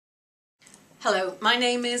Hello, my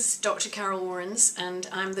name is Dr. Carol Warrens and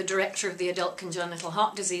I'm the Director of the Adult Congenital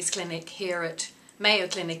Heart Disease Clinic here at Mayo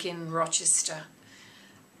Clinic in Rochester.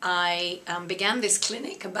 I began this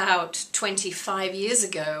clinic about 25 years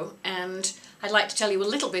ago, and I'd like to tell you a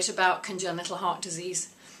little bit about congenital heart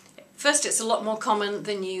disease. First, it's a lot more common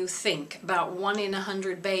than you think. About 1 in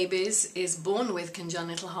 100 babies is born with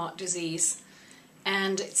congenital heart disease.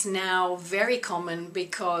 And it's now very common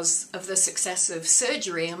because of the success of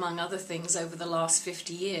surgery, among other things, over the last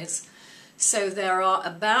 50 years. So there are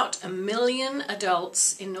about 1 million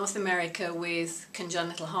adults in North America with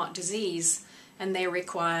congenital heart disease, and they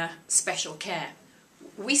require special care.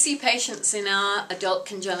 We see patients in our adult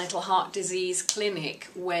congenital heart disease clinic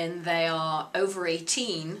when they are over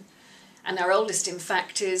 18, and our oldest, in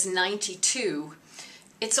fact, is 92.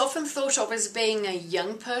 It's often thought of as being a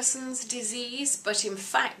young person's disease, but in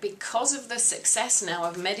fact, because of the success now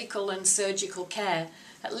of medical and surgical care,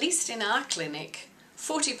 at least in our clinic,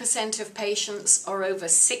 40% of patients are over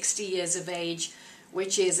 60 years of age,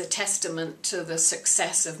 which is a testament to the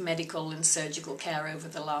success of medical and surgical care over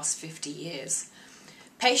the last 50 years.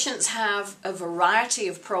 Patients have a variety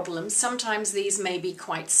of problems. Sometimes these may be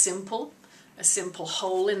quite simple, a simple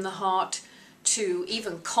hole in the heart, to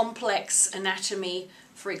even complex anatomy,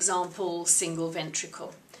 for example, single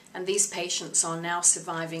ventricle. And these patients are now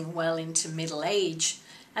surviving well into middle age,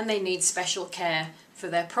 and they need special care for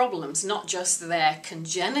their problems, not just their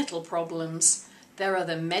congenital problems, their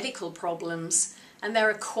other medical problems, and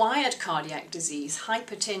their acquired cardiac disease,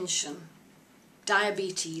 hypertension,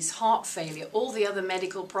 diabetes, heart failure, all the other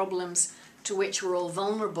medical problems to which we're all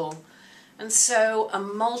vulnerable. And so a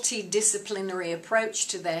multidisciplinary approach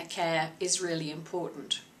to their care is really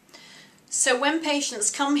important. So when patients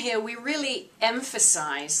come here, we really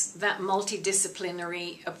emphasize that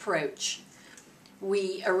multidisciplinary approach.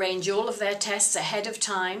 We arrange all of their tests ahead of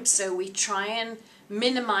time, so we try and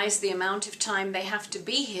minimize the amount of time they have to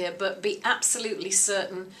be here, but be absolutely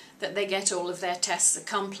certain that they get all of their tests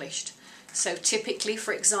accomplished. So typically,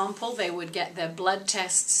 for example, they would get their blood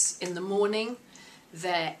tests in the morning,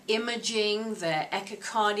 their imaging, their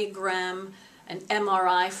echocardiogram, an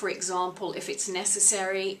MRI, for example, if it's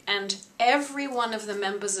necessary, and every one of the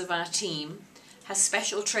members of our team has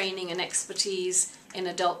special training and expertise in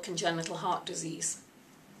adult congenital heart disease.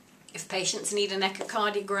 If patients need an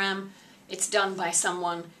echocardiogram, it's done by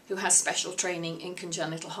someone who has special training in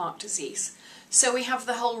congenital heart disease. So we have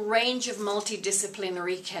the whole range of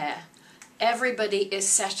multidisciplinary care. Everybody is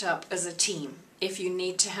set up as a team. If you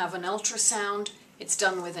need to have an ultrasound, it's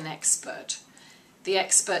done with an expert. The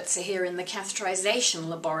experts are here in the catheterization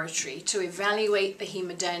laboratory to evaluate the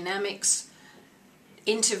hemodynamics,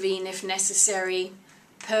 intervene if necessary,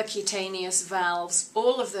 percutaneous valves.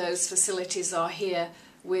 All of those facilities are here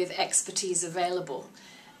with expertise available.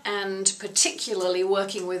 And particularly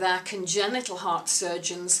working with our congenital heart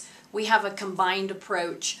surgeons, we have a combined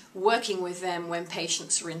approach working with them when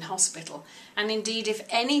patients are in hospital. And indeed, if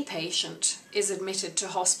any patient is admitted to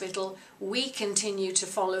hospital, we continue to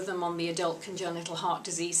follow them on the adult congenital heart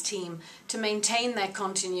disease team to maintain their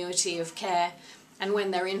continuity of care. And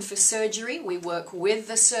when they're in for surgery, we work with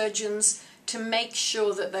the surgeons to make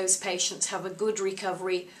sure that those patients have a good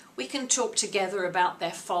recovery. We can talk together about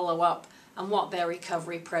their follow-up and what their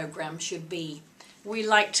recovery program should be. We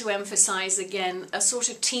like to emphasize, again, a sort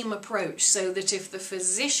of team approach so that if the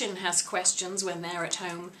physician has questions when they're at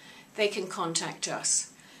home, they can contact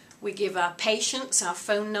us. We give our patients our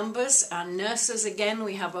phone numbers, our nurses, again,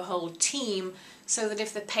 we have a whole team so that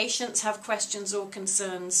if the patients have questions or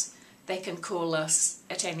concerns, they can call us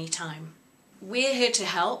at any time. We're here to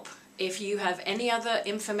help. If you have any other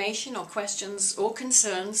information or questions or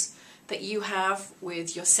concerns that you have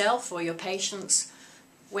with yourself or your patients,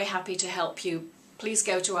 we're happy to help you. Please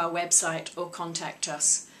go to our website or contact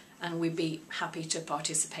us, and we'd be happy to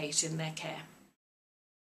participate in their care.